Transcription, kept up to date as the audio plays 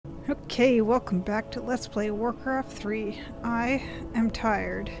Okay, welcome back to Let's Play Warcraft 3. I am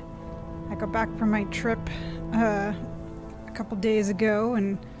tired. I got back from my trip a couple days ago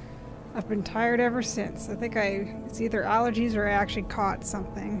and I've been tired ever since. I think it's either allergies or I actually caught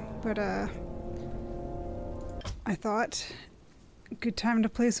something. But I thought good time to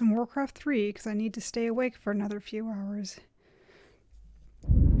play some Warcraft 3 because I need to stay awake for another few hours.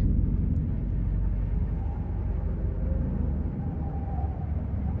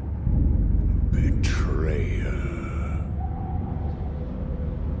 Betrayer.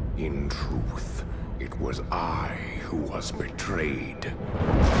 In truth, it was I who was betrayed.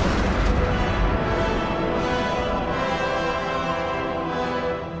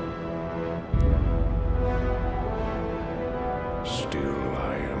 Still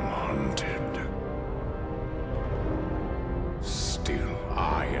I am hunted. Still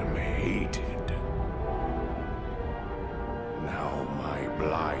I am hated. Now my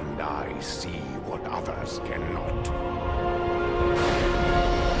blind eyes see what others cannot.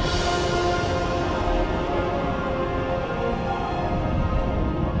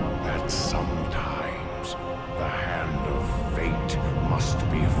 That sometimes the hand of fate must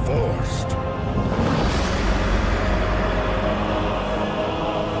be forced.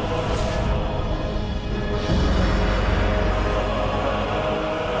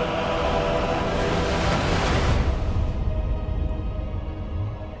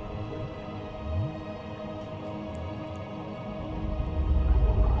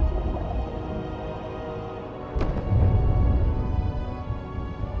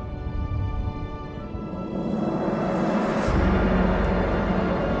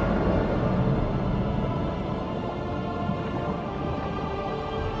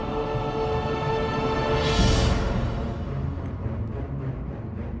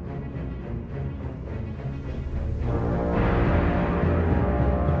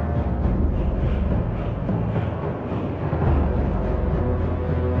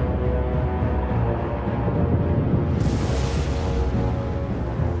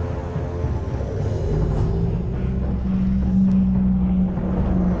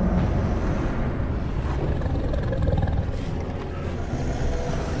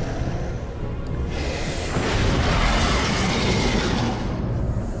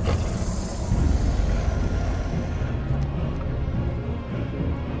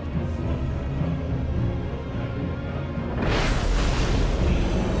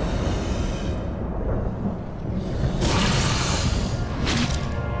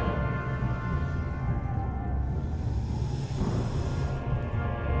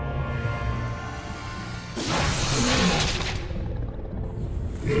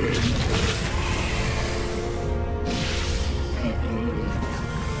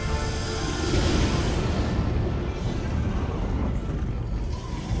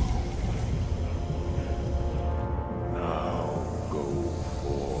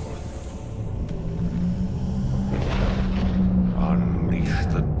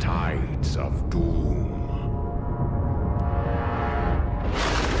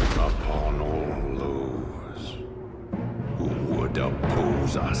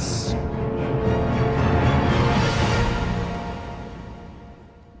 Us.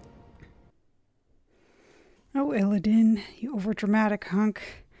 Oh, Illidan, you overdramatic hunk.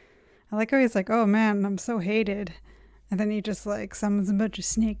 I like how he's like, oh man, I'm so hated. And then he just like summons a bunch of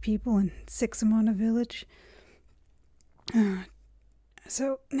snake people and sicks them on a village.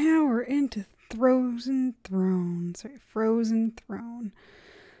 So now we're into Frozen Throne.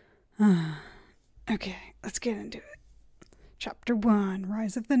 Okay, let's get into it. Chapter 1,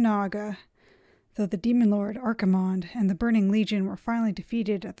 Rise of the Naga. Though the Demon Lord, Archimonde, and the Burning Legion were finally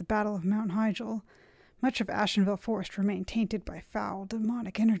defeated at the Battle of Mount Hyjal, much of Ashenvale Forest remained tainted by foul,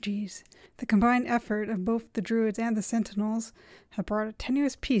 demonic energies. The combined effort of both the Druids and the Sentinels have brought a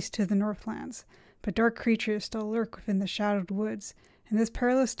tenuous peace to the Northlands, but dark creatures still lurk within the shadowed woods. In this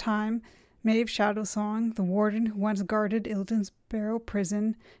perilous time, Maeve Shadowsong, the warden who once guarded Illidan's Barrow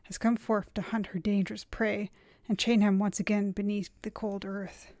prison, has come forth to hunt her dangerous prey, and chain him once again beneath the cold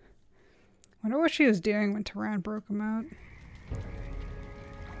earth. Wonder what she was doing when Tehran broke him out.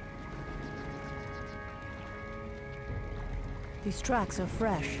 These tracks are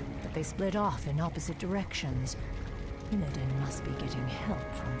fresh, but they split off in opposite directions. Illidan must be getting help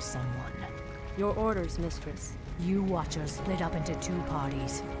from someone. Your orders, mistress. You Watchers split up into two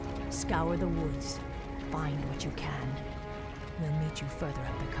parties. Scour the woods. Find what you can. We'll meet you further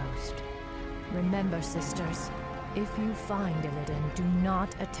up the coast. Remember, sisters, if you find Illidan, do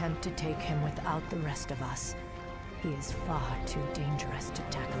not attempt to take him without the rest of us. He is far too dangerous to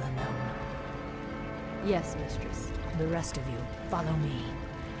tackle alone. Yes, mistress. The rest of you, follow me.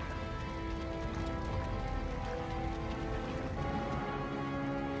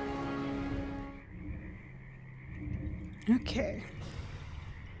 Okay.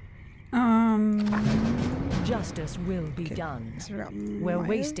 Justice will be Okay, done. so we got We're Maya.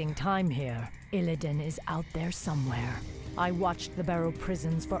 wasting time here. Illidan is out there somewhere. I watched the Barrow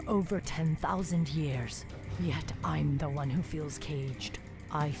prisons for over 10,000 years. Yet I'm the one who feels caged.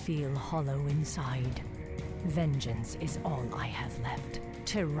 I feel hollow inside. Vengeance is all I have left.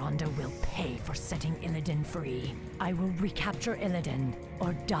 Tyrande will pay for setting Illidan free. I will recapture Illidan,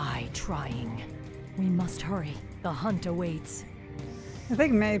 or die trying. We must hurry. The hunt awaits. I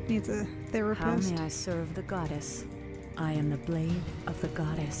think Maeve needs a How therapist. may I serve the goddess? I am the blade of the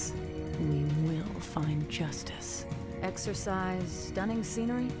goddess. We will find justice. Exercise, stunning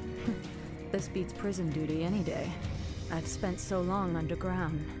scenery? This beats prison duty any day. I've spent so long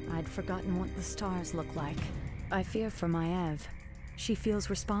underground, I'd forgotten what the stars look like. I fear for Maiev. She feels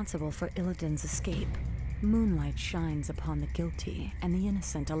responsible for Illidan's escape. Moonlight shines upon the guilty and the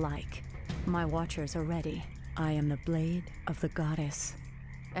innocent alike. My watchers are ready. I am the blade of the goddess.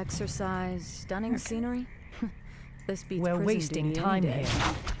 Exercise, stunning scenery? This beats We're prison wasting duty time any day.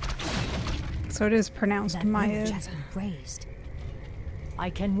 here. So it is pronounced That village Maeve. has been razed. I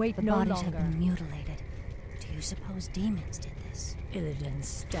can wait The no bodies longer. have been mutilated. Do you suppose demons did this? Illidan's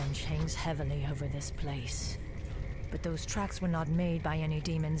stench hangs heavily over this place. But those tracks were not made by any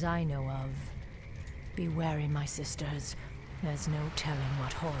demons I know of. Be wary, my sisters. There's no telling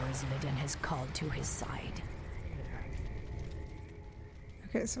what horrors Illidan has called to his side.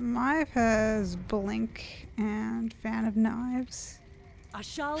 Okay, so Maeve has Blink and Fan of Knives.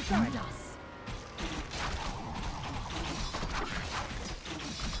 Ashal Tharadas!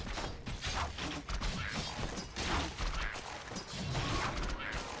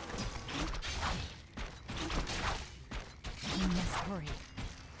 We must hurry.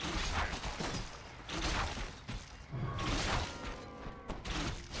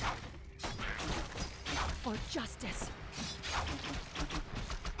 For justice!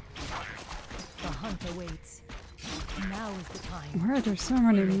 The hunt awaits. Now is the time. Where are there so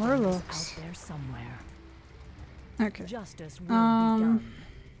many Illidan is Murlocs? out there somewhere. Okay. Justice will be done.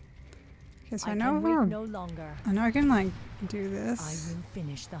 Okay, so I I know can wait we're, no longer. I know I can like do I this. will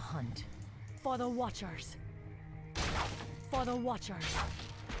finish the hunt. For the Watchers. For the Watchers.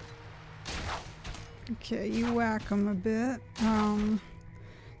 Okay, you whack them a bit.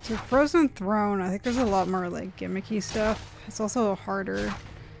 So Frozen Throne, I think there's a lot more like gimmicky stuff. It's also harder.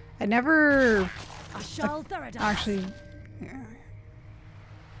 I never Ashal Tharadas. actually. Yeah.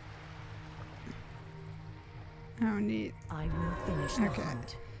 Oh, neat. I will finish the Okay.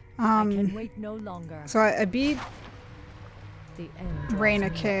 hunt. I can Um, wait no longer. so I beat The end draws Reign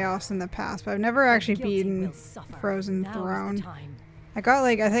of near. Chaos in the past, but I've never The actually guilty beaten will suffer. Frozen Now is the Throne. time. I got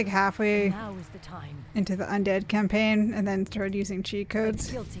like I think halfway Now is the time. into the Undead campaign and then started using cheat The codes.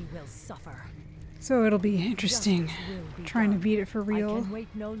 guilty will suffer. So it'll be interesting Justice will be trying to done. beat it for I real. can wait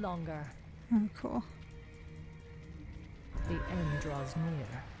no longer. Oh, cool. The end draws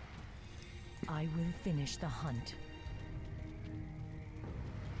near. I will finish the hunt.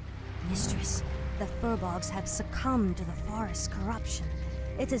 Mistress, the Furbolgs have succumbed to the forest's corruption.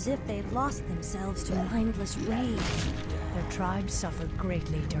 It's as if they've lost themselves to mindless rage. Their tribe suffered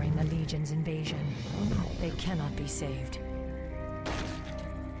greatly during the Legion's invasion. They cannot be saved.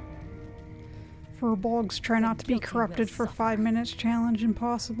 Furbolgs try not to be guilty will corrupted for suffer. 5 minutes challenge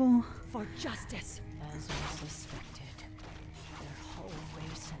impossible. For justice! As we suspected, their whole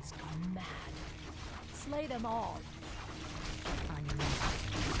race has gone mad. Slay them all! I know.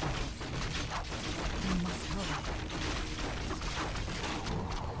 We must hurry.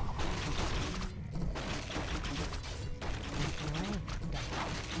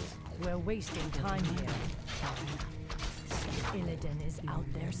 We're wasting time here. Illidan is out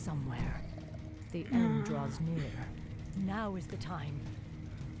there somewhere. The end draws near. Now is the time.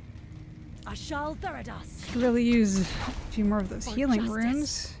 Ashal Tharadas! Could really use a few more of those For healing justice.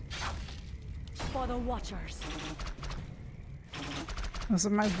 runes. For the Watchers! Also,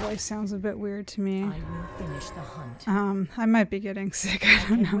 my voice sounds a bit weird to me. I will finish the hunt. I might be getting sick. I I don't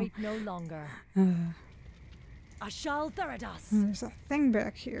can know. wait no longer. Ashal Tharadas! There's a thing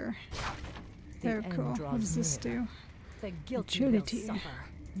back here. The Oh, end cool. What draws does this near. do? The guilty Agility. will suffer.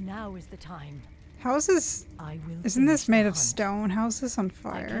 Now is the time. How is this? I will Isn't this finish the made of hunt. stone? How is this on I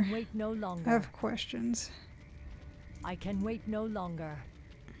fire? can wait no longer. I have questions. I can wait no longer.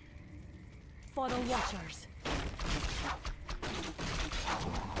 For the Watchers!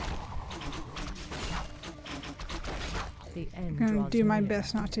 The end I'm gonna draws do my near.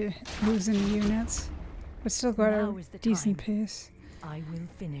 best not to lose any units, but still got Now a is the decent time. pace. I will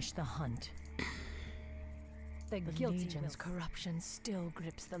finish the hunt. The guilty Legion's corruption still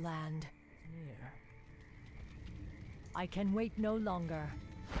grips the land. Near. I can wait no longer.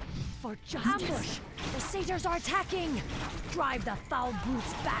 For justice! Ambush! The satyrs are attacking! Drive the foul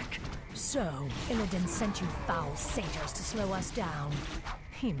brutes back! So, Illidan sent you foul satyrs to slow us down.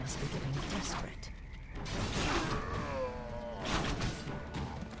 He must be getting desperate.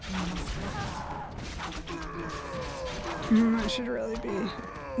 I should really be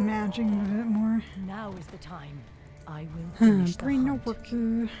managing a bit more. Now is the time. I will finish the Brain no hunt.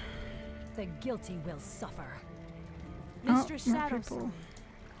 worker. The guilty will suffer. Oh, Mr. more Saddleson, people.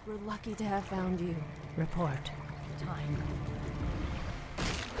 We're lucky to have found you. report. Time.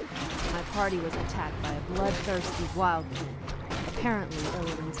 My party was attacked by a bloodthirsty wildling. Apparently,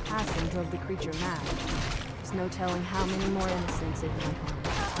 Illidan's passing drove the creature mad. There's no telling how many more innocents it might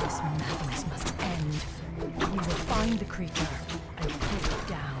harm. This madness must end. We will find the creature and put it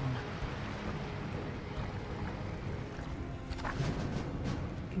down.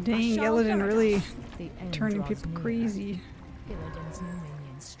 Dang, shall Illidan guard really us. The end turning draws people near. crazy. Illidan's new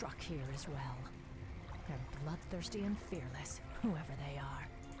minions struck here as well. They're bloodthirsty and fearless, whoever they are.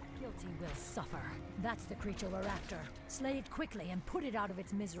 Guilty will suffer. That's the creature we're after. Slay it quickly and put it out of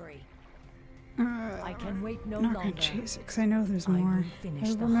its misery. I can wait no Not longer. gonna chase it, because I know there's I will more. finish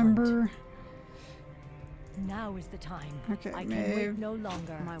I the remember. Now is the time. Okay, I can Maeve. wait no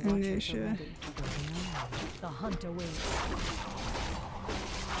longer. My watchers are Anisha. ready. The hunt awaits.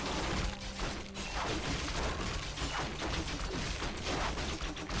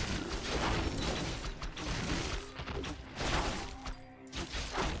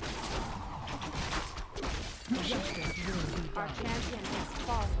 Our champion has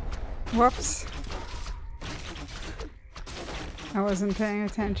fallen. Whoops. I wasn't paying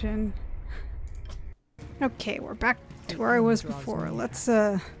attention. Okay, we're back to where I was before. Let's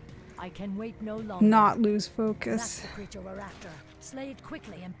I can wait no longer. not lose That's focus. the creature we're after. Slay it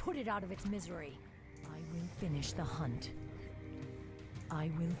quickly and put it out of its misery. I will finish the hunt. I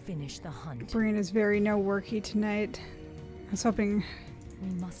will finish the hunt. Brain is very no worky tonight. I was hoping. We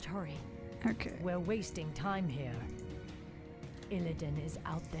must hurry. Okay. We're wasting time here. Illidan is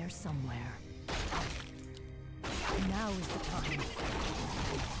out there somewhere. Now is the time.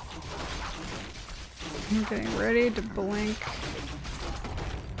 I'm getting ready to blink.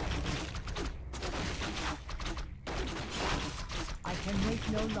 I can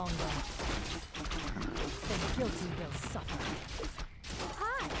wait no longer. The guilty will suffer.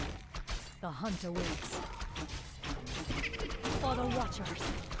 Hi! The hunt awaits. For the Watchers.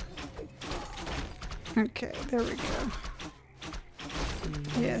 Okay, there we go.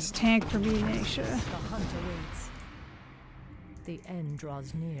 Yes, tank for me, Nasha. The hunt awaits. The end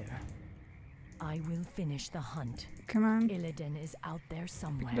draws near. I will finish the hunt. Come on. Illidan is out there Pick it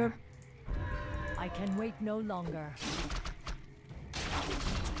somewhere. up. I can wait no longer.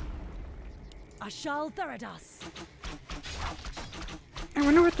 Ashal Theridas! I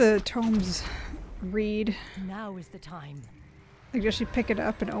wonder what the tomes read. Now is the time. Like, does she pick it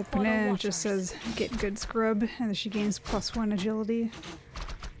up and open For it the and it just Watchers. says, get good scrub, and then she gains +1 agility?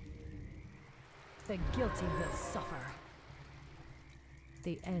 The guilty will suffer.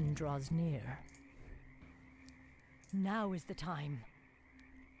 The end draws near. Now is the time.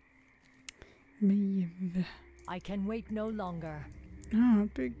 Maeve. I can wait no longer. Oh,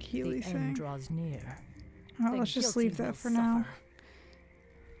 big Healy The end thing. draws near. Oh, The let's just guilty leave that will for now. suffer.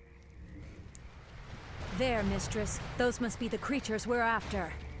 There, mistress. Those must be the creatures we're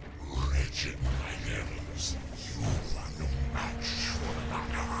after. Wretched my levels, you are no match for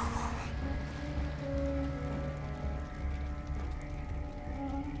Naga.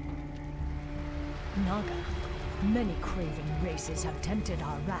 Naga. Many craven races have tempted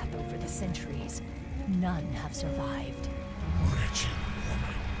our wrath over the centuries. None have survived. Wretched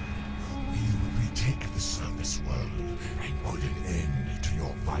woman, we will retake the surface world and put an end to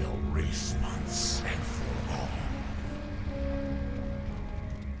your vile race once and for all.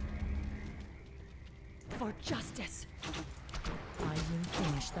 For justice! I will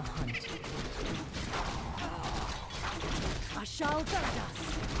finish the hunt. Ashal Theridas!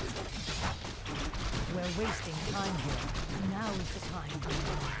 We're wasting time here. Now is the time.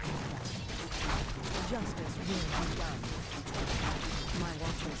 Justice will be done. My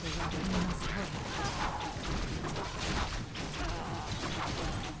watchers are ready. We must hurry.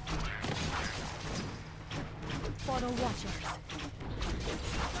 For the Watchers.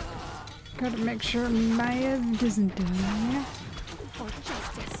 Gotta make sure Maeve doesn't die. For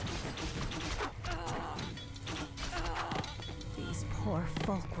justice. These poor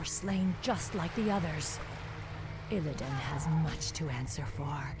folk were slain just like the others. Illidan has much to answer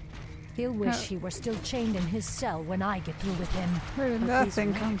for. He'll wish he were still chained in his cell when I get through with him. Where did But that these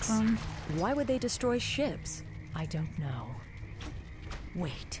thing come wrecks- from? Why would they destroy ships? I don't know.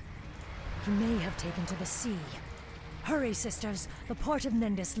 Wait. He may have taken to the sea. Hurry, sisters. The port of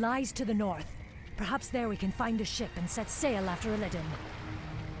Nendis lies to the north. Perhaps there we can find a ship and set sail after Illidan.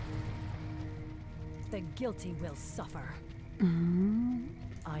 The guilty will suffer.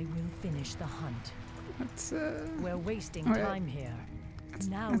 I will finish the hunt. Let's We're wasting alright. time here.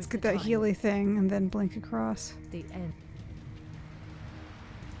 Now let's is get the that time. Healy thing and then blink across. The end.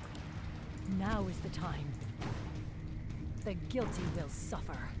 Now is the time. The guilty will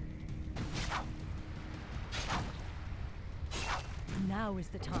suffer. Now is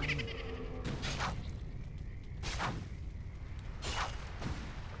the time.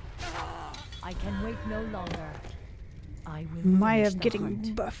 I can wait no longer. I will Maya finish the getting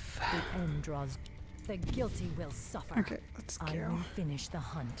hunt. buff. The end draws. The guilty will suffer. Okay, let's I go. will finish the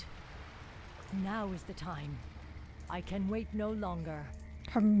hunt. Now is the time. I can wait no longer.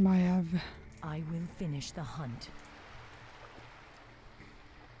 Maya. I will finish the hunt.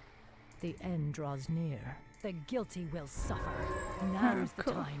 The end draws near. The guilty will suffer. Now Oh, is the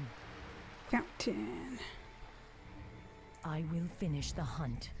cool. time. Fountain. I will finish the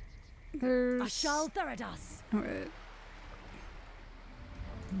hunt. There's. Ashal Theradas! Wait.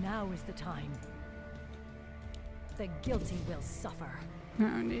 Now is the time. The guilty will suffer. No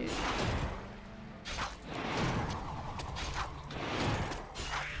need.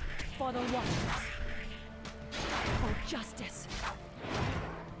 For the Watchers. For justice.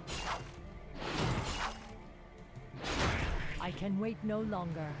 I can wait no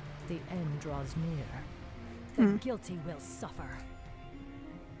longer. The end draws near. The guilty will suffer.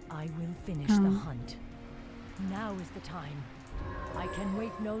 I will finish the hunt. Now is the time. I can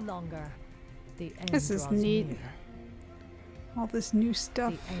wait no longer. The end This is draws neat. near. All this new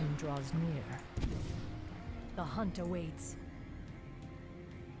stuff. The end draws near. The hunt awaits.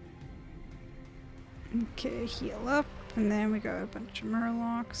 Okay, heal up, and then we got a bunch of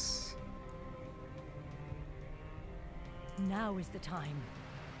murlocs. Now is the time.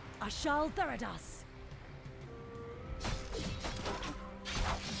 Ashal Theradas!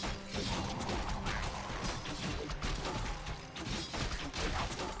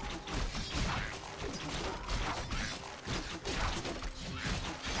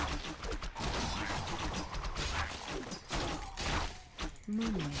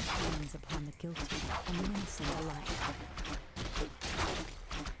 Moonlight shines upon the guilty and the innocent alike.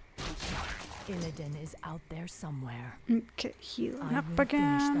 Illidan is out there somewhere. Okay, healing I up will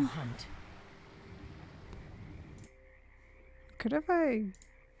finish the again. hunt.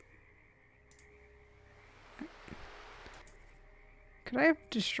 Could I have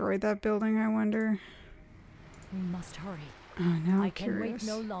destroyed that building, I wonder? We must hurry. Oh, now I I'm can curious. wait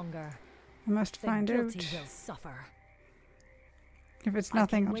no longer. I must The find out. guilty will suffer. If it's I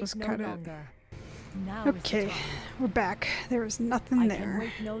nothing, can I'll wait just no cut longer. Now it. is Okay, the time. we're back. There was nothing I there. can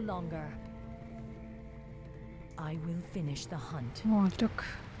wait no longer. I will finish the hunt. Oh, look.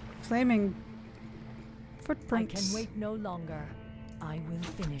 Flaming I footprints. can wait no longer. I will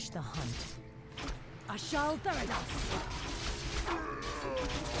finish the hunt. Ashal Theradas!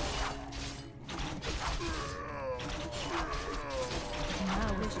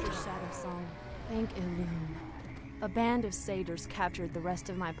 Now is Mr. Shadowsong, thank Elune. A band of satyrs captured the rest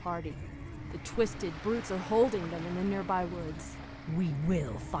of my party. The twisted brutes are holding them in the nearby woods. we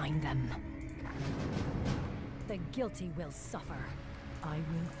will find them. The guilty will suffer. I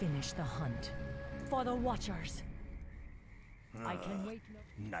will finish the hunt. For the Watchers. I can wait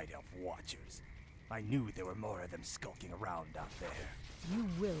no... Night Elf Watchers. I knew there were more of them skulking around out there. You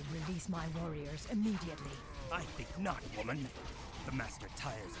will release my warriors immediately. I think not, woman. The Master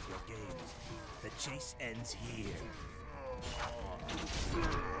tires of your games. The chase ends here.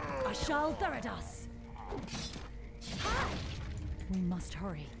 Ashal Theradas! We must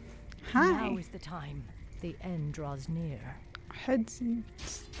hurry. Hi. Now is the time. The end draws near. Heads and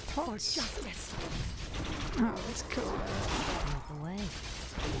For thoughts. justice! Oh, let's kill that. Move away.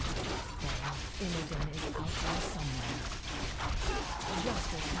 Well, Illidan is out there somewhere.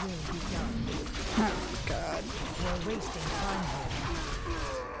 Justice will be done. Oh, God. We're wasting time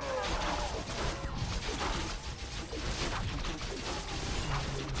here.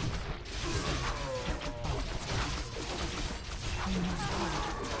 We must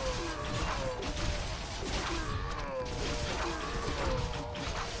hurry.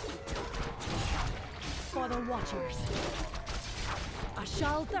 For the Watchers.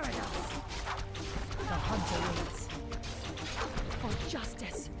 Ashal Theradas. The hunter waits. For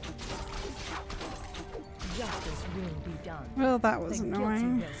justice. Justice will be done. Well, that was The guilty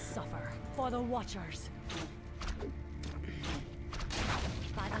annoying. will suffer. For the Watchers.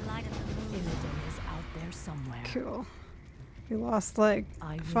 By the light of the moon. Illidan is out there somewhere. Cool. We lost like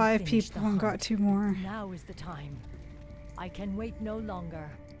I will 5 finish people the and got hunt. 2 more. Now is the time. I can wait no longer.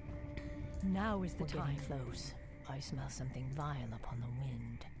 Now is the time. Close. I smell something vile upon the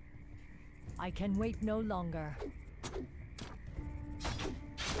wind. I can wait no longer.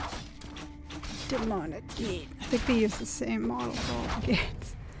 Demonic gate. I think they use the same model for all the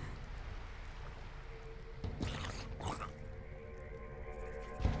gates.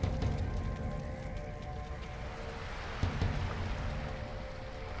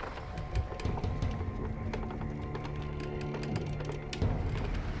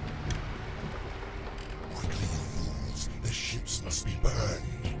 Quickly, you fools. The ships must be burned.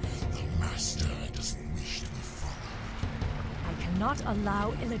 The Master doesn't wish to be followed. I cannot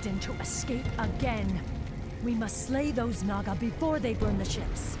allow Illidan to escape again. We must slay those Naga before they burn the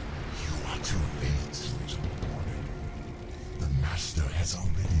ships. You are too late, little warning. The Master has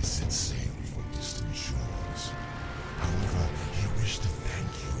already set sail for distant shores. However, he wished to thank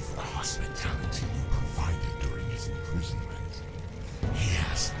you for the hospitality you provided during his imprisonment. He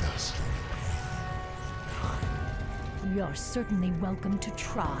asked us to repay you in kind. You're certainly welcome to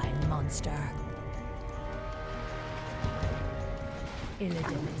try, monster.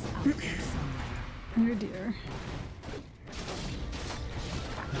 Illidan is out there somewhere. Oh dear.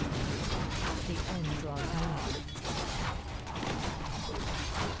 The end draws near.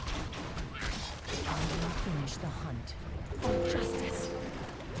 I will finish the hunt. For justice.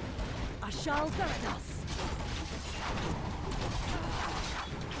 Ashal Therados.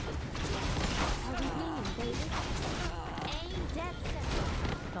 Are we being invaded? Aim death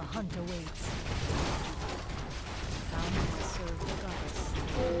sentence. The hunt awaits. Found to serve the goddess.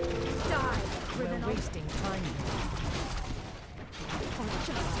 Die, We're criminal. wasting time. For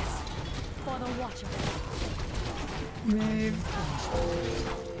justice. For the Watcher. Maeve.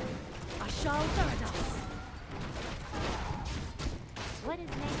 Ashal Therados. What is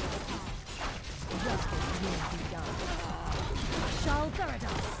Nature's call? Justice will be done. Ashal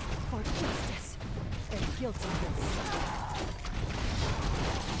Therados. For justice. The guilty will suffer.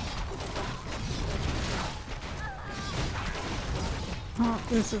 Oh,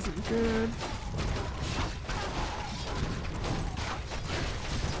 this isn't good.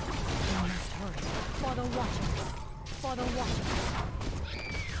 We must hurry. For the Watchers. For the Watchers.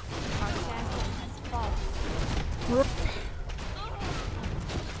 Our champion has fallen. Whoop.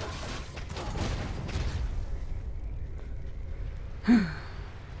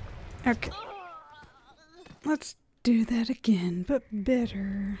 Okay. Let's do that again, but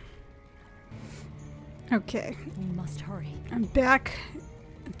better. Okay. We must hurry. I'm back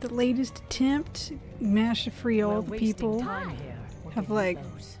at the latest attempt. Managed to free all We're the wasting people. time here. We're Have getting like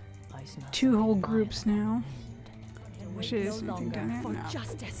close. I smell 2 whole something groups vile. now. Can Which wait is no anything down longer here? for No.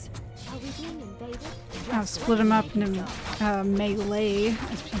 justice. Are we being invaded? I'll split them up into melee,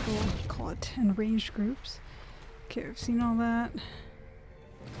 as people call it, and ranged groups. Okay, I've seen all that.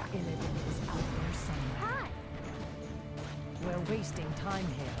 Illidan is out there somewhere. Hi. We're wasting time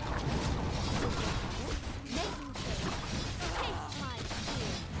here. Making sure. Taste my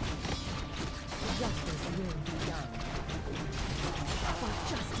spear. Justice will be done. For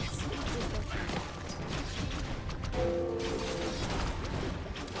justice.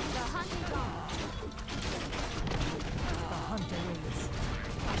 The hunt is on. The hunt awaits.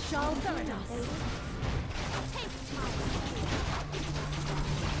 Ashal Therados. Taste my spear.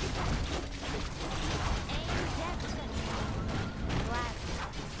 Aim death sentence. Glad.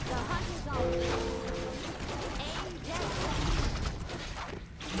 The hunt is on. Aim death sentence.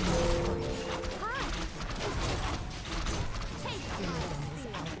 Hi. Taste my Illidan is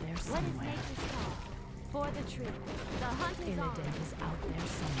spear. out there What is somewhere. nature's call? For the truth. The hunt is on. Illidan is out there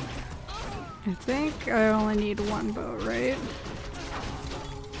somewhere. I think I only need 1 boat, right?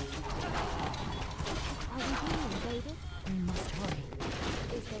 Are we being invaded? We must hurry.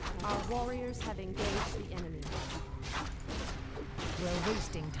 Is there Our warriors have engaged the enemy. We're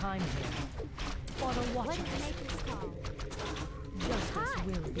wasting time here. For the What Watchers. is nature's call? Justice Hi.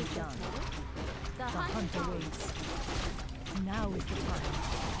 will be done. The The hunt hunt is on. awaits. Now is the time.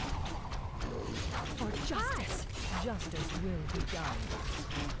 For justice. Justice will be done.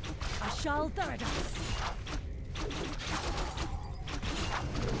 Ashal Therados.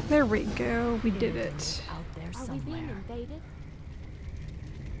 There we go. We did it. Out there Are we being somewhere. invaded?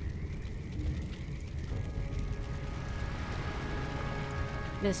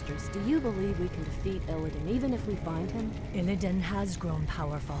 Mistress, do you believe we can defeat Illidan even if we find him? Illidan has grown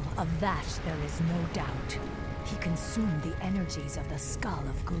powerful. Of that there is no doubt. He consumed the energies of the skull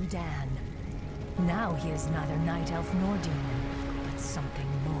of Gul'dan. Now he is neither night elf nor demon, but something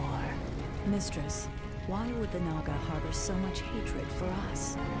more. Mistress, Why would the Naga harbor so much hatred for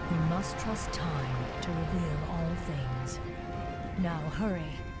us? We must trust time to reveal all things. Now,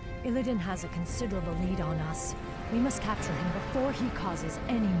 hurry. Illidan has a considerable lead on us. We must capture him before he causes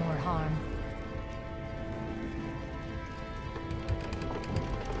any more harm.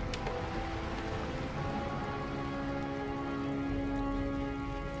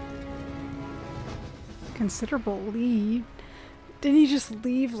 Considerable lead. Didn't he just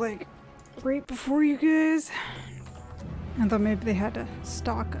leave like right before you guys? I thought maybe they had to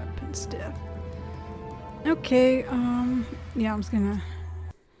stock up and stuff. Okay, yeah, I'm just gonna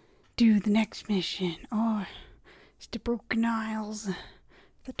do the next mission. Oh, it's the Broken Isles.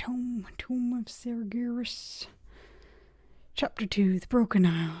 The Tomb of Sargeras. Chapter 2, The Broken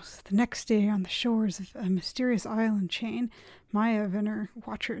Isles. The next day, on the shores of a mysterious island chain, Maya and her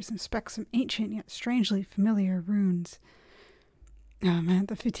watchers inspect some ancient yet strangely familiar ruins. Oh man,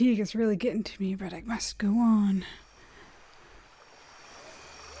 the fatigue is really getting to me, but I must go on.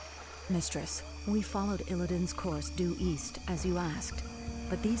 Mistress, we followed Illidan's course due east, as you asked.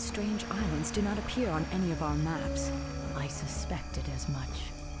 But these strange islands do not appear on any of our maps. I suspected as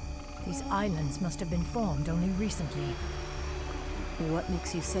much. These islands must have been formed only recently. What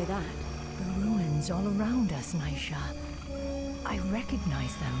makes you say that? The ruins all around us, Naisha. I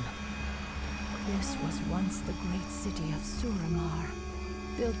recognize them. This was once the great city of Suramar,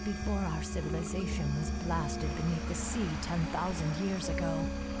 built before our civilization was blasted beneath the sea 10,000 years ago.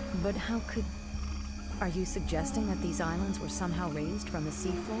 But how could... Are you suggesting that these islands were somehow raised from the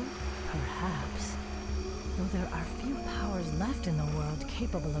seafloor? Perhaps. Though there are few powers left in the world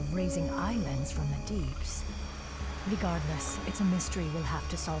capable of raising islands from the deeps. Regardless, it's a mystery we'll have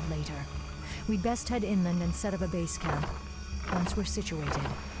to solve later. We'd best head inland and set up a base camp. Once we're situated,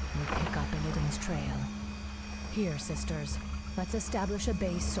 we'll pick up Illidan's trail. Here, sisters, let's establish a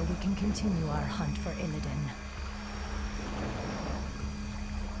base so we can continue our hunt for Illidan.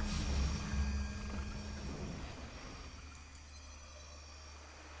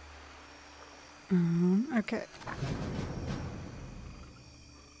 Okay.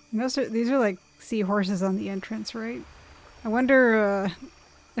 These are like seahorses on the entrance, right? I wonder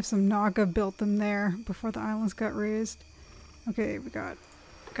if some Naga built them there before the islands got raised. Okay, we got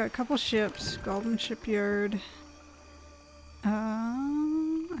a couple ships. Golden Shipyard. Okay.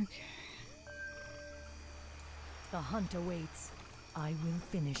 The hunt awaits. I will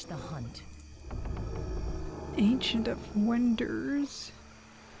finish the hunt. Ancient of Wonders.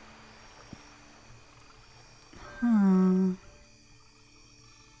 Huh.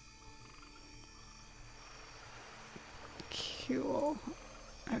 Cool.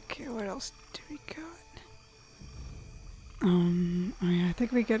 Okay, what else do we got? Oh yeah, I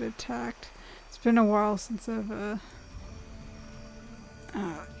think we get attacked. It's been a while since I've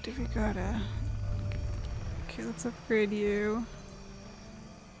do we gotta... Okay, let's upgrade you.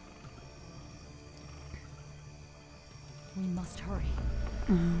 We must hurry.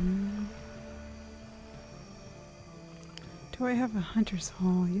 Do I have a hunter's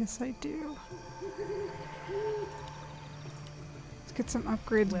haul? Yes, I do. Let's get some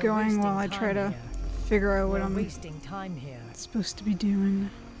upgrades going while I try to figure out what I'm wasting time here. supposed to be doing.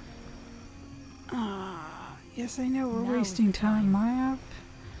 Yes, I know we're wasting time, Maya.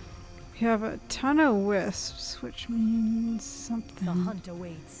 We have a ton of wisps, which means something. The hunt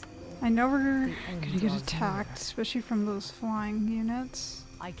awaits. I know we're gonna get attacked, especially from those flying units.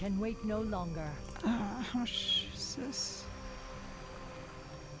 I can wait no longer. How much is this?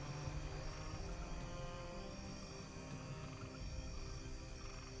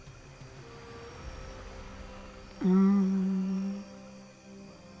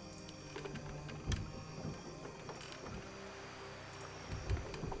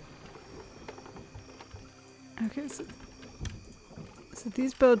 Okay, so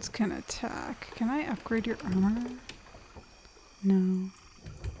these boats can attack. Can I upgrade your armor? No.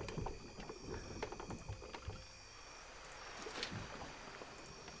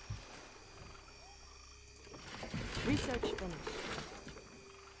 Research finished.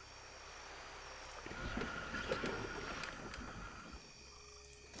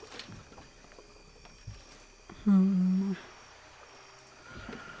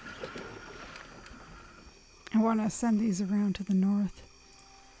 I want to send these around to the north.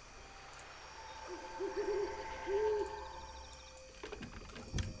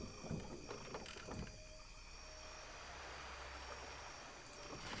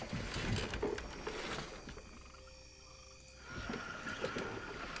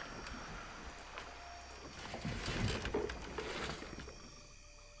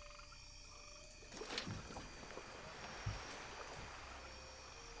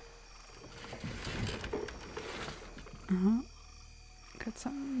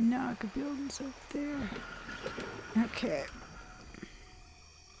 Naga buildings over there. Okay.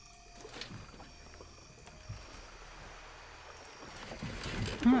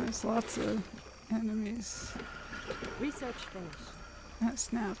 Oh, there's lots of enemies. Research finished. Oh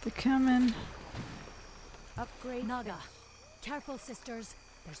snap, they're coming. Upgrade. Naga, careful, sisters.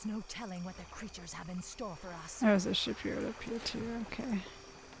 There's no telling what the creatures have in store for us. There's a shipyard up here too, okay.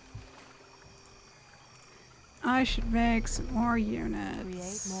 I should make some more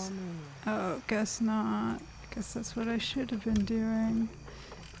units. Create more moons. Oh, guess not. Guess that's what I should have been doing.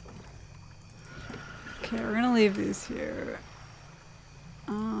 Okay, we're gonna leave these here.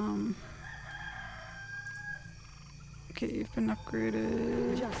 Okay, you've been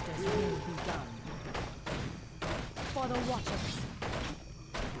upgraded. Justice will be done. For the Watchers.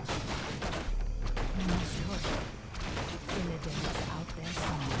 We must hurry. Illidan is out there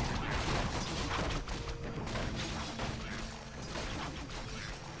somewhere.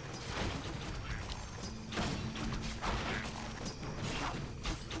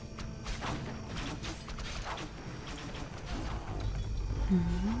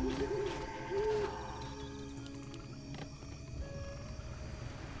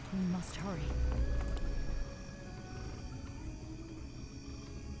 We must hurry.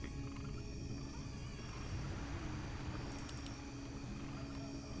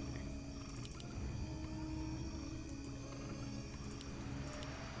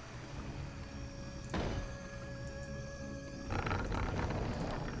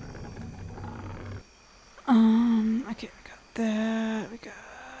 Okay, we got that. We got.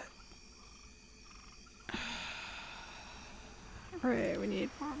 Right, we need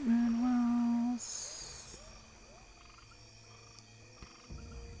more moon wells.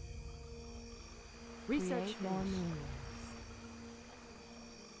 Research more moons.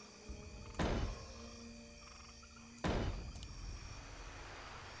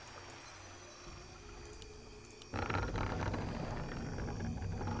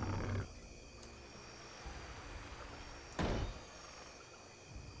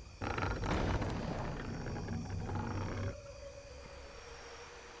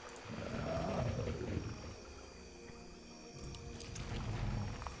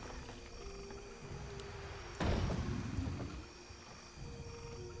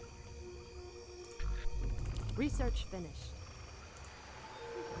 Research finished.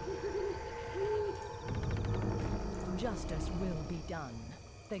 Justice will be done.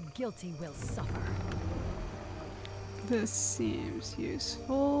 The guilty will suffer. This seems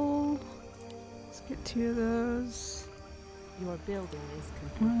useful. Let's get 2 of those. Your building is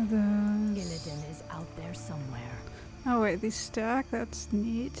complete. 1 of those. Illidan is out there somewhere. Oh wait, these stack? That's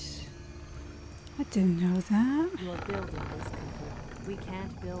neat. I didn't know that. Your building is complete. We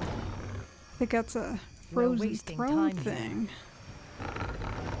can't build. I think that's a We're frozen wasting throne time here. thing.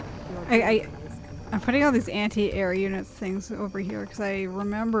 Your I- building is complete. I'm putting all these anti-air units things over here because I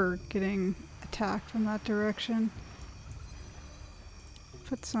remember getting attacked from that direction.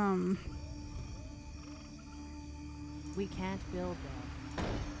 Put some. We can't build there.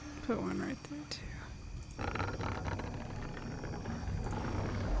 Put one right there too.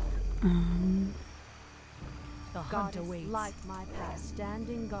 The hunt God is awaits. like my past,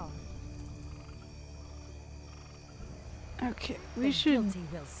 standing guard. Okay, we The should guilty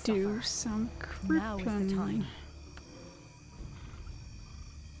will do suffer. some Now is the crippin'. time.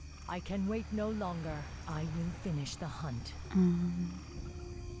 I can wait no longer. I will finish the hunt.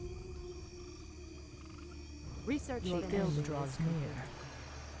 Research Your building end is draws complete.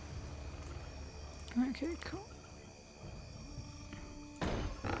 near. Okay, cool.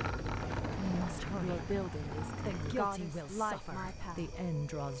 We must hurry. Your building is The complete. guilty God will is like suffer. my path. The end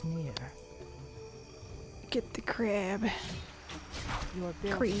draws near. Get the crab. Your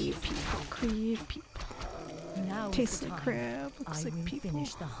building Crave is people, complete. crave people. Now is Tastes the like time. crab, looks I like will people.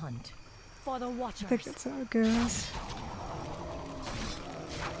 finish the hunt. For the I think Watchers. that's how it goes.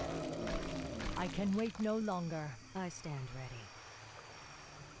 I can wait no longer. I stand ready.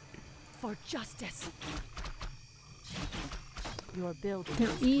 For justice. Your building They're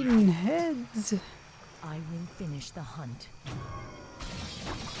is eating heads. I will finish the hunt.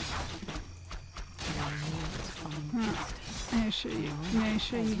 Make sure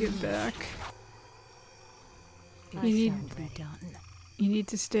you get back. It You need- shall be done. You need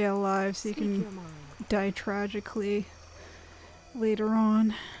to stay alive so you Speak can your mind. die tragically later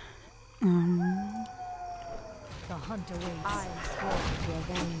on. The hunt awaits. I am sworn to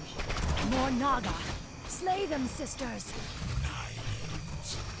avenge. More Naga. Slay them, sisters.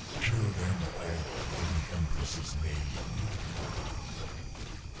 Kill them all in the Empress's name.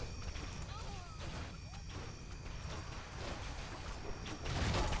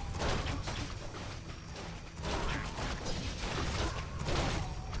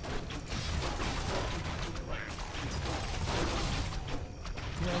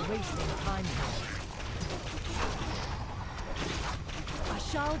 wasting time here.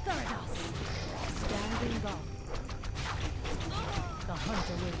 Ashal Tharadas. Standing guard. The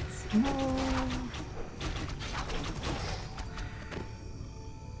hunter waits. No.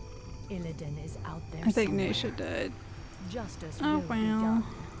 Illidan is out there I think somewhere. Naisha died. Justice Oh, will be well. done.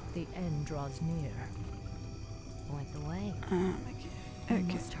 The end draws near. Point the way. Oh my We god.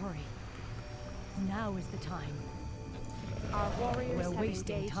 Okay. must hurry. Now is the time. Our warriors We're have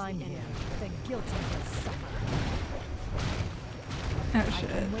wasting engaged time the here. enemy. The guilty will suffer. Oh I shit.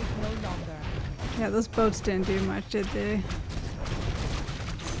 can wait no longer. Yeah, those boats didn't do much, did they?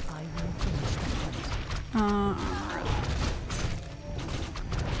 I will finish the hunt.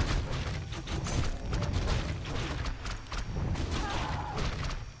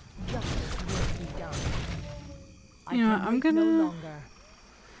 Justice will be done. I You know, can I'm wait gonna- no longer.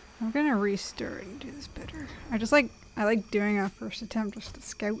 I'm gonna restart and do this better. I like doing a first attempt just to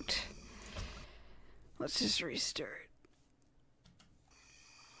scout. Let's just restart.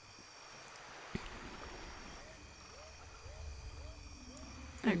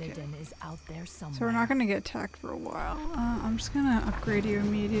 Okay. Illidan is out there somewhere. So we're not gonna get attacked for a while. I'm just gonna upgrade you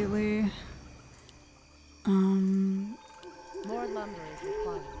immediately. More lumber is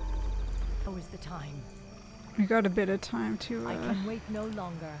required. Now is the time. We got a bit of time to I can wait no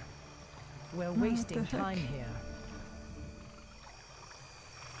longer. We're what the wasting time heck? here.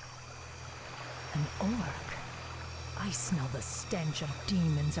 An orc. I smell the stench of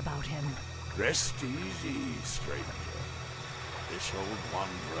demons about him. Rest easy, stranger. This old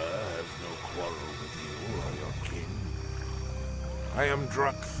wanderer has no quarrel with you or your king. I am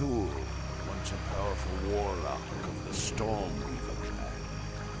Drakthul, once a powerful warlock of the Stormweaver clan.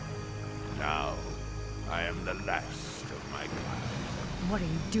 Now, I am the last of my kind. What are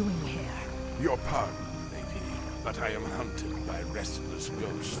you doing here? Your pardon, lady, but I am hunted by restless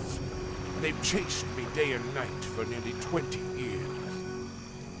ghosts. They've chased me day and night for nearly 20 years.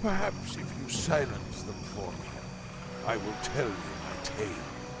 Perhaps if you silence them for me, I will tell you my tale.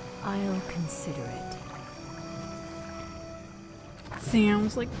 I'll consider it.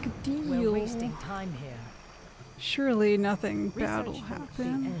 Sounds like a We're deal. wasting time here. Surely nothing bad will The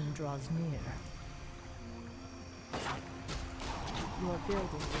happen. end draws near. Your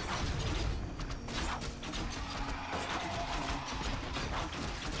building is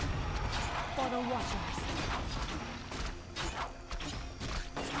For the Watchers.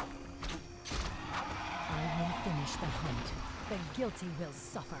 I will finish the hunt. The guilty will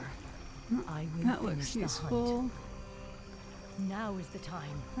suffer. I will That finish looks the useful. hunt. Now is the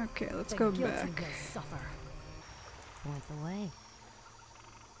time. Okay, let's The go guilty back. will suffer. Point the way.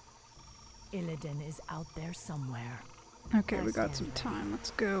 Illidan is out there somewhere. Okay, we I got stand some ready. time.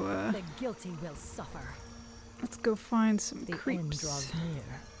 Let's go. The guilty will suffer. Let's go find some The end creeps. draws near.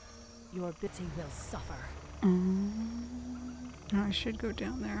 Your guilty will suffer. Oh, I should go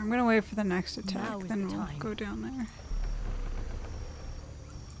down there. I'm gonna wait for the next attack, Now is then the we'll time. go down there.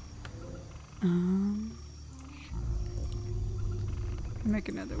 Make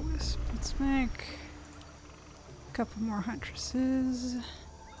another wisp. Let's make a couple more huntresses.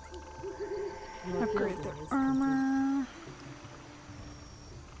 your Upgrade building their is complete. armor.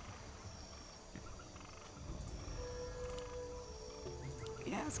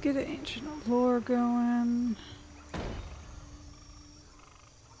 Yeah, let's get an ancient of lore going.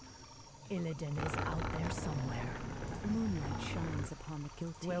 Illidan is out there somewhere. Moonlight shines upon the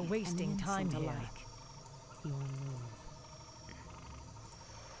guilty. We're and wasting the time innocent here. alike. Your move.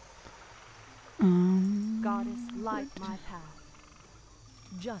 Goddess, light my path.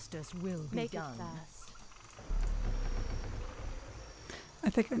 Justice will be Make done. it fast. I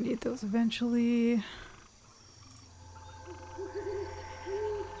think I need those eventually.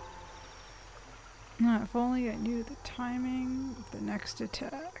 If only I knew the timing of the next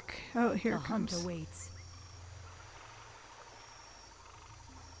attack. Oh, here The it comes. hunter waits.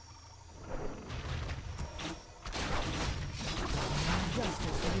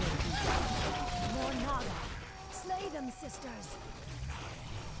 Justice will be done. More Naga. Slay them, sisters.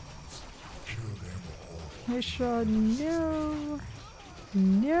 Kill them all. Nisha, no.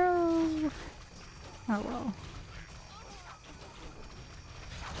 No. Oh well.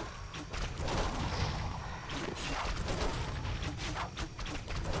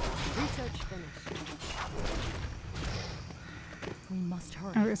 Research finished. We must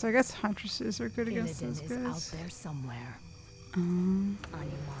hurry. Okay, so I guess huntresses are good against those Illidan is out guys. there somewhere. Um, On your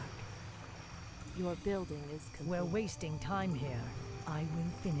mark. Your building is complete. We're wasting time here. I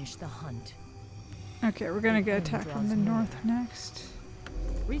will finish the hunt. okay, we're gonna The get end attacked from draws the near. north next.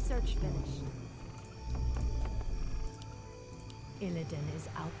 Research finished. Illidan is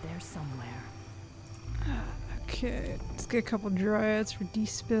out there somewhere. Okay, let's get a couple dryads for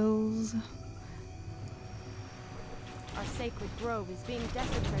D-spills. Our sacred grove is being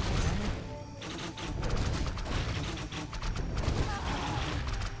desecrated.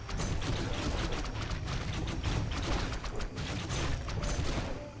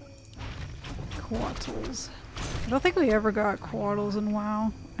 Quattles. I don't think we ever got quattles in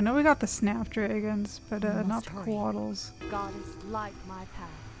WoW. I know we got the snapdragons, but not the quattles. Goddess, light my path.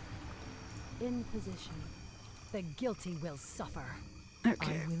 In position. The guilty will suffer.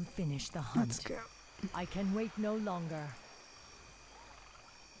 Okay, I will finish the hunt. let's go. I can wait no longer.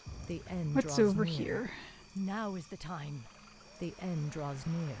 The end What's draws over near. here? Now is the time. The end draws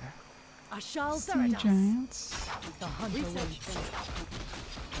near. Ashal Sea Zarados. giants. The hunt awaits.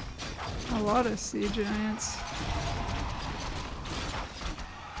 A lot of sea giants.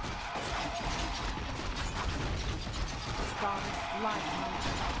 Goddess, light my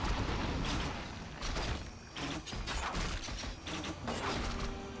path.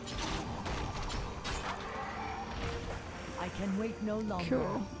 I can wait no longer.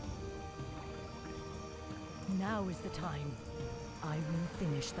 Cool. Now is the time. I will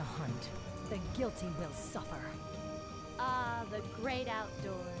finish the hunt. The guilty will suffer. Ah, the great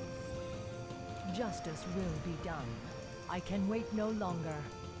outdoors. Justice will be done. I can wait no longer.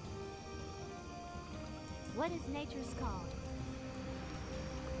 What is nature's call?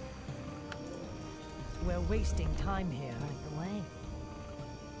 We're wasting time here. Right the way.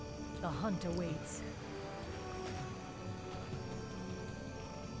 The hunt awaits.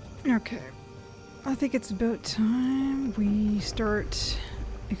 Okay. I think it's about time we start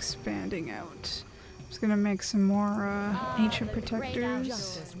expanding out. I'm just gonna make some more ancient the great protectors.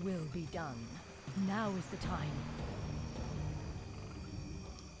 Justice will be done. Now is the time.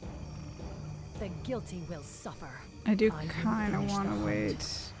 The guilty will suffer. I do I will kind of finish want the to hunt.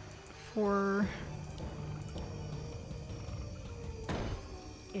 wait for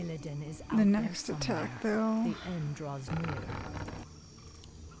Illidan is out the there next attack, somewhere. though. The end draws near.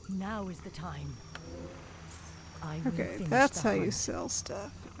 Now is the time. I will Okay, finish that's the how you hunt. sell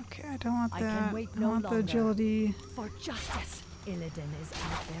stuff. Okay, I don't want I can that. wait I no want the longer. agility. For justice. Illidan is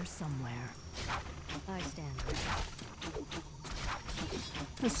out there somewhere. I stand.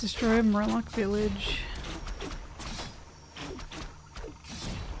 Let's destroy Murloc Village.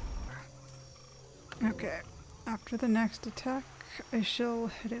 Okay, after the next attack, I shall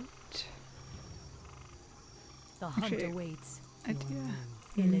head out. The hunt Okay. awaits. Idea.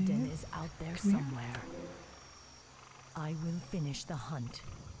 Illidan is out there Come here. somewhere. I will finish the hunt.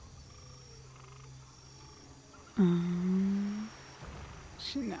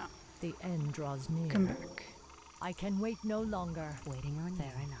 Actually, no. The end draws near. Come back. I can wait no longer. Waiting on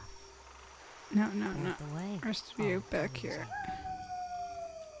fair enough. No, no, no. Right the way. Rest of you back here.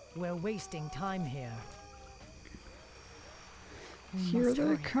 We're wasting time here. We Here must they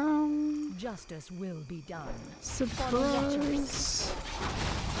hurry. come. Justice will be done. Surprise.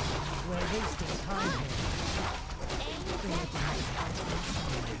 We're wasting time here. Illidan is out there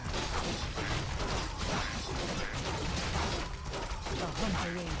somewhere. The hunt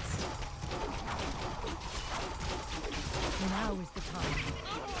awaits. Now is the time.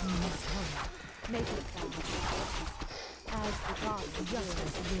 We must hurry. Make it fast. As the gods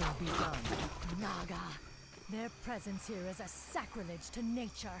Justice will be done. Naga. Their presence here is a sacrilege to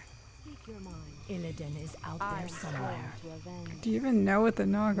nature. speak your mind. Illidan is out I there am somewhere. sworn to avenge. Do you even know what the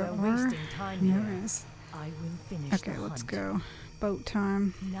Naga We're are? wasting time here. Anyways. I will finish Okay, the let's hunt. go. Boat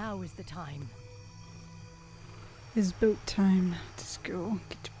time. Now is the time. It's boat time. Let's go.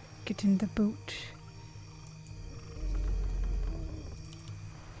 Get in the boat.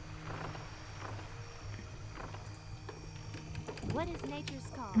 What is nature's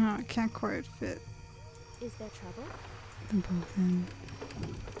call? Oh, I can't quite fit Is there trouble? them both in.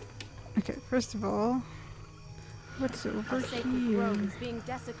 Okay, first of all, what's over Our sacred grove here? is being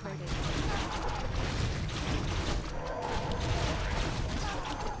desecrated.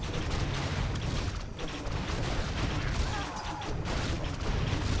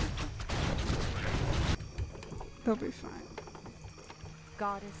 They'll be fine.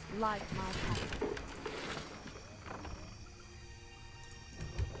 Goddess, light my path.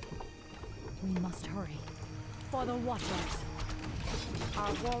 We must hurry. For the Watchers.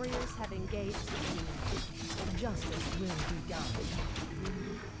 Our warriors have engaged the enemy. Justice will be done.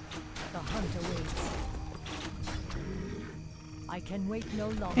 The hunt awaits. I can wait no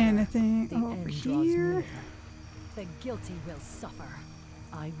longer. Anything The over end draws here? near. The guilty will suffer.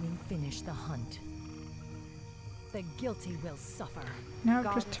 I will finish the hunt. The guilty will suffer. No,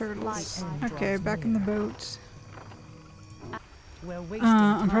 God just is turtles. light and Okay, draws back in the near. boat. We're wasting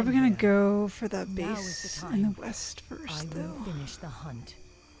I'm probably time gonna here. go for that Now is base the in time. the west I first, will though. finish the hunt.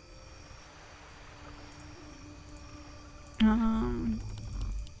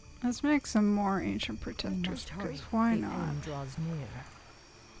 Let's make some more ancient We protectors, must hurry. because why The not? end draws near.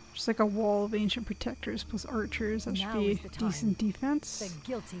 Just like a wall of ancient protectors plus archers, that should Now be is the time. decent defense. The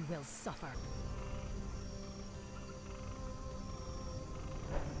guilty will suffer.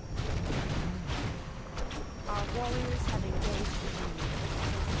 Our warriors have engaged the enemy.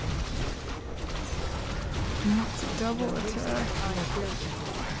 No, it's a double attack.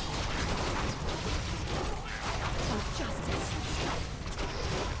 For justice.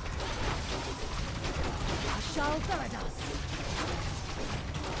 Ashal Therados.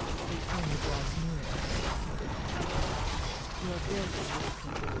 The end draws near. Your building is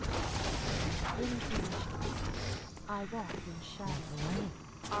complete. In position. I walk in shadow.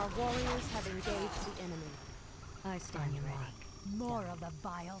 Our warriors have engaged the enemy. I stand ready. More of the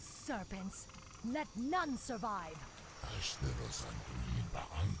vile serpents. Let none survive. Ashderos Anduin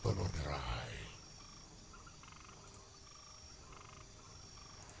Baantolodrai.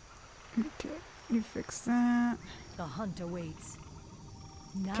 Okay, you fix that. The hunt awaits.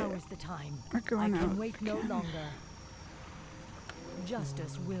 Now Okay. is the time. We're I going can out wait no again. longer.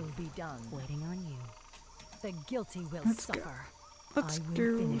 Justice will be done. Waiting on you. The guilty will Let's go. suffer. Let's I will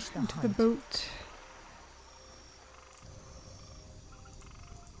go finish the into the hunt. boat.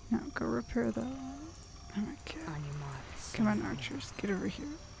 Now go repair that one. Okay. On your marks. Come on, archers, get over here.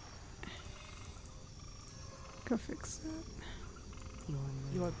 Go fix that.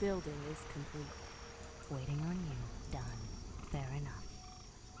 Your building is complete. Waiting on you. Done. Fair enough.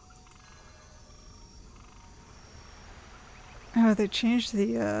 Oh, they changed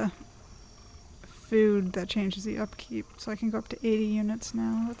the food that changes the upkeep, so I can go up to 80 units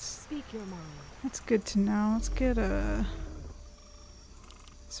now. Speak your mind. That's good to know. Let's get some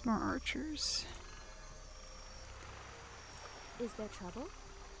more archers. Is there trouble?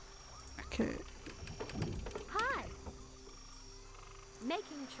 Okay, Hi!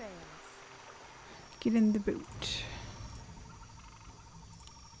 Making trails. get in the boat.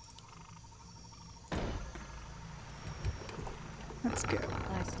 Let's go.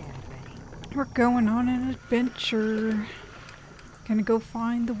 I stand ready. We're going on an adventure. Gonna go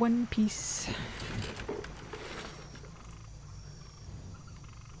find the One Piece.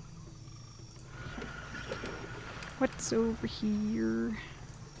 What's over here?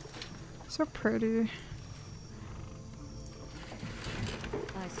 So pretty.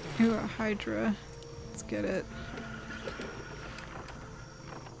 I stand. Ooh, a Hydra. Let's get it.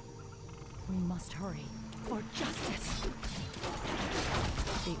 We must hurry. For justice.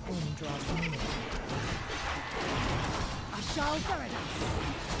 The end draws near. Ashal Therados.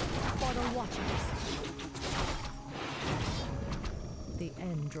 For the watchers. The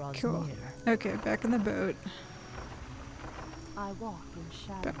end draws Cool. near. Okay, back in the boat. I walk in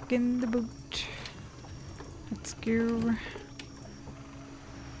shadow. Back in the boat. Let's go.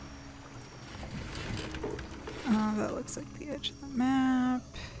 Oh, that looks like the edge of the map.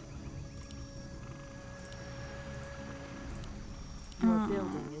 Your Oh.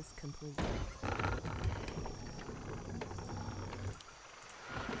 building is complete.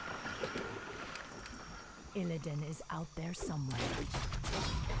 Illidan is out there somewhere.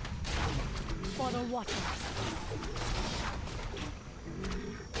 For the watchers.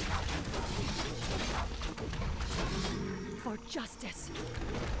 For justice.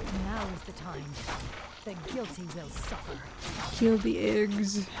 Now is the time. The guilty will suffer. Kill the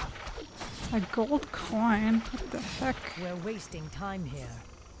eggs. A gold coin? What the heck? We're wasting time here.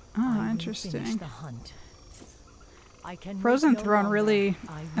 Ah, I will interesting. finish the hunt. I can wait Frozen no Throne longer. really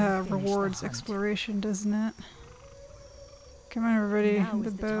I will finish the rewards hunt. exploration, doesn't it? Come on, everybody, Now in the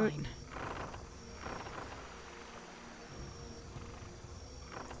is the boat. time.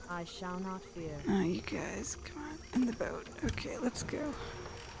 I shall not fear. Oh, you guys, come on, in the boat. Okay, let's go.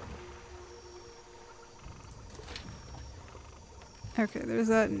 Okay, there's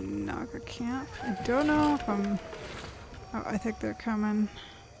that Naga camp. I don't know if I'm... Oh, I think they're coming.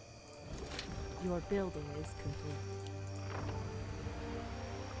 Your building is complete.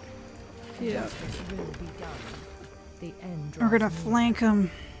 Yeah, Justice will be done. The end we're draws gonna near. flank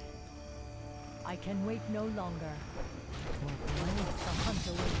them. I can wait no longer. The hunt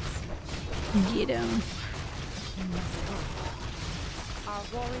awaits. Get them. We must hurry. Our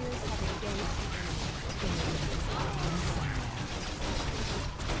warriors have engaged the enemy.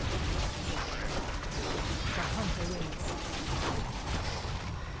 The hunt awaits.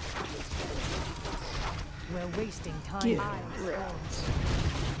 We're wasting time. Get I wrecked.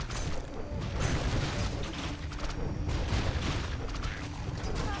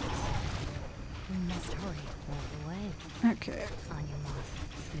 Okay. On your mark,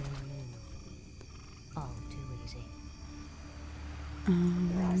 you'll move. All too easy.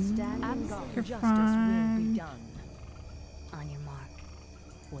 Standing guard. You're Justice will fine. be done. On your mark,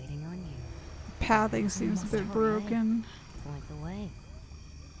 waiting on you. Pathing seems a bit broken. Point the way.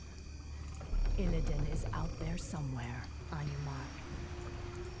 Illidan is out there somewhere. On your mark.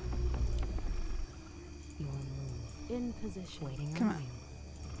 You'll move. In position. Waiting Come on on.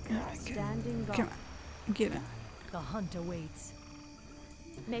 you. Standing guard. Come on. Get it. The hunt awaits.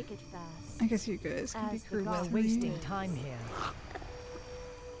 Make it fast. I guess you guys can be As the crew god with We're me. wasting time here.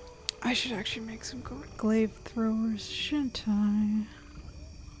 I should actually make some glaive throwers, shouldn't I?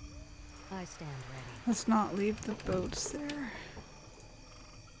 I stand ready. Let's not leave the boats there.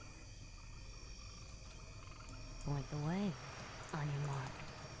 Point the way. On your mark.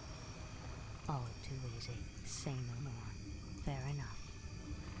 All too easy. Say no more. Fair enough.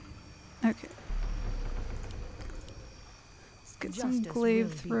 Okay. Let's get some Justice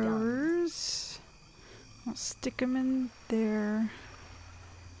glaive will be done. throwers. I'll stick them in there.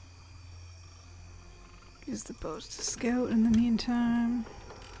 Use the bows to scout in the meantime.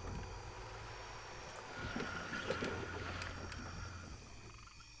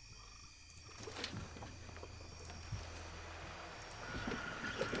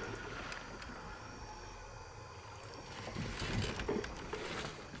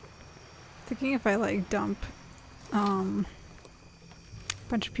 Thinking if I like dump a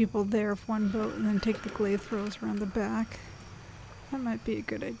bunch of people there with one boat and then take the glaive throws around the back, that might be a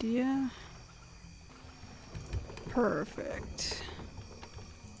good idea. Perfect.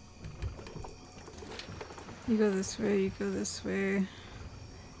 You go this way, you go this way.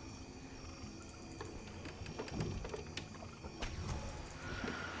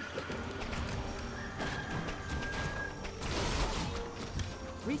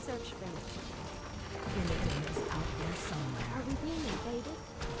 Research finished. Illidan is out there somewhere. Are we being invaded?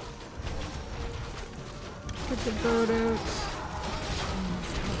 Get the boat out.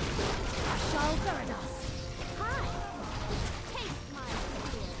 Shall burn us. Hi. Taste my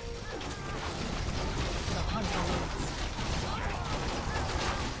spear. The hunt awaits.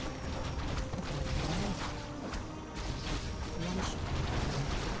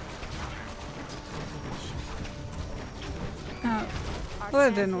 Well,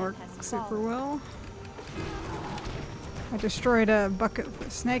 that didn't work super well. I destroyed a bucket with a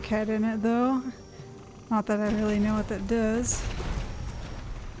snakehead in it, though. Not that I really know what that does.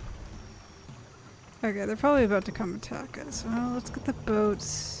 Okay, they're probably about to come attack us. Well, let's get the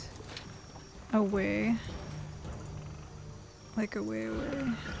boats away. Like away.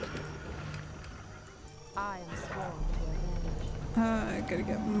 I am sworn to avenge. I gotta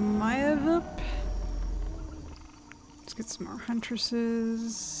get Maya up. Let's get some more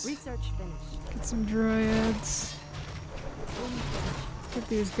huntresses. Research finished. Get some dryads. Get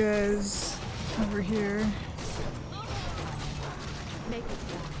these guys over here. Make it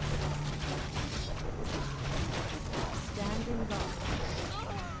fast. Standing guard.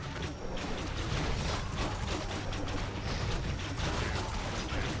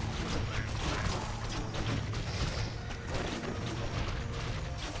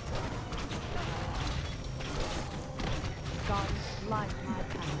 Goddess, light my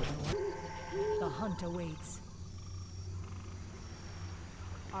path. The hunt awaits.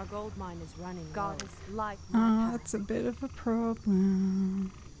 Our gold mine is running. Goddess, light Oh, my path. that's a bit of a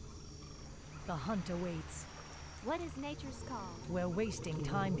problem. The hunt awaits. What is nature's call? We're wasting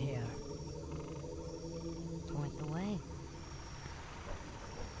time here. Point the way.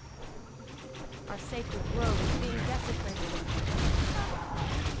 Our sacred grove is being desecrated.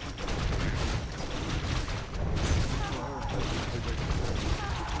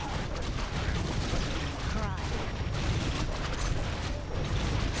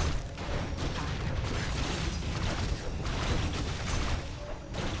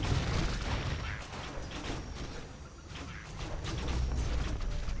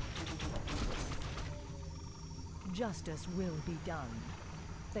 Justice will be done.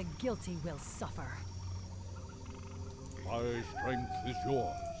 The guilty will suffer. My strength is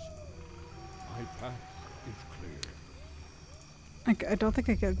yours. My path is clear. I don't think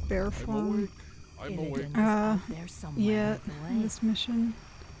I get bear I'm form awake. I'm Illidan awake. is out there somewhere. yet in this mission.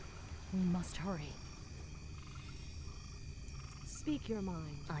 We must hurry. Speak your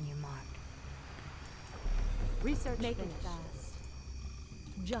mind. On your mark. Research Make it finished. fast.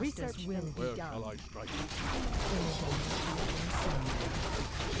 Justice Research will finished. be Where done. shall I strike? Illidan is out there somewhere.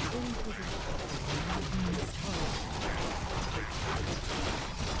 In position. We must hurry.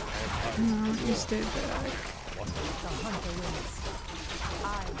 No, you stayed back. The hunt awaits. I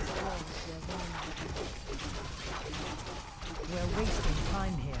am sworn to avenge. We're wasting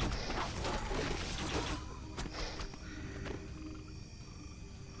time here.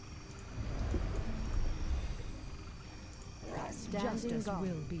 Justice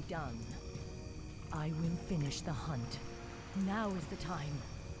will be done. I will finish the hunt. Now is the time.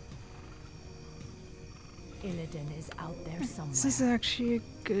 Illidan is out there somewhere. This is actually a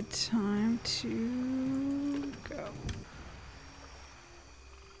good time to go.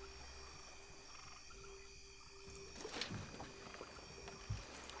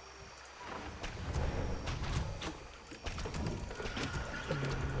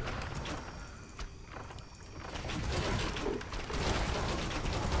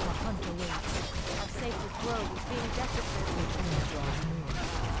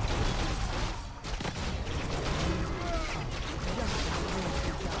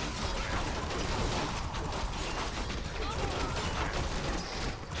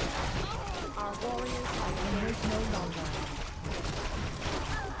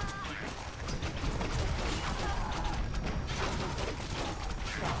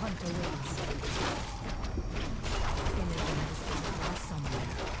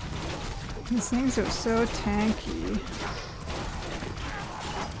 These things are so tanky.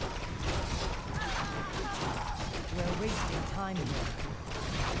 We're wasting time here.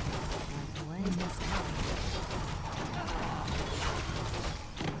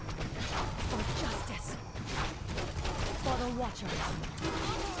 For justice. For the Watchers.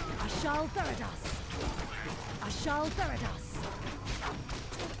 Ashal Theridas. Ashal Theridas.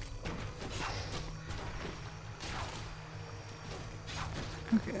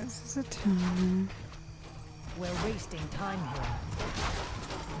 Okay, this is a time. We're wasting time here.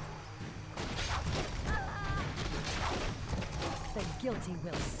 The guilty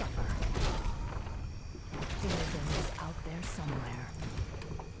will suffer. Illidan is out there somewhere.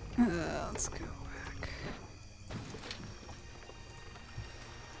 Let's go back.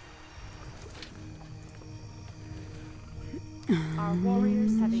 Our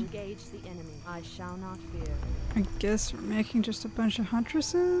warriors have engaged the enemy. I shall not fear. I guess we're making just a bunch of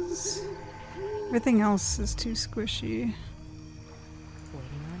huntresses. Everything else is too squishy.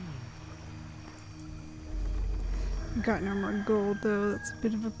 Waiting on you. We got no more gold though, that's a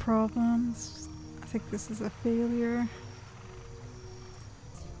bit of a problem. I think this is a failure.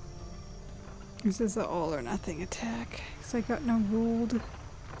 This is an all or nothing attack, because I got no gold.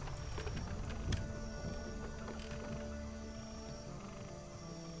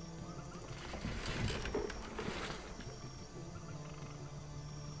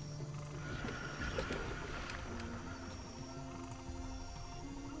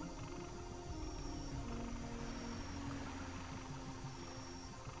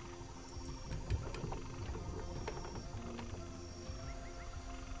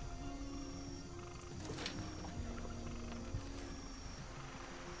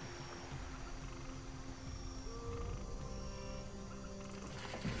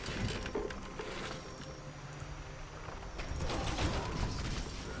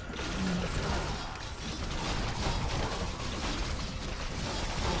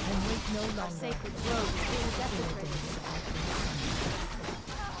 Our sacred grove is being desecrated.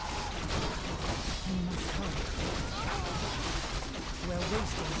 We must hurry. We're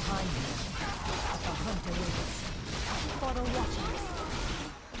wasting time here. The hunt awaits. For the Watchers.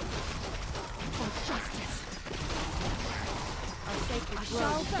 For justice. Our sacred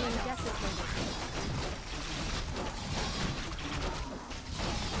grove is being desecrated.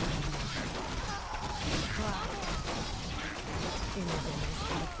 Illidan is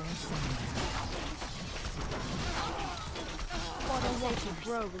out there somewhere. For the sacred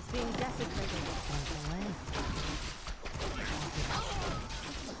grove is being desecrated.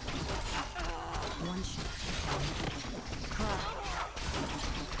 One shot.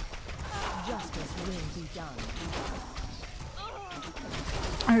 Justice will be done.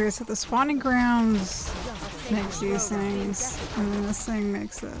 Okay, so the spawning grounds makes these things, and then this thing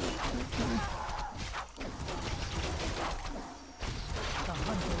makes that. Okay.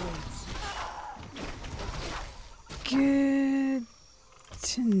 Good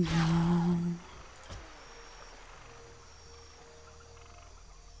to know.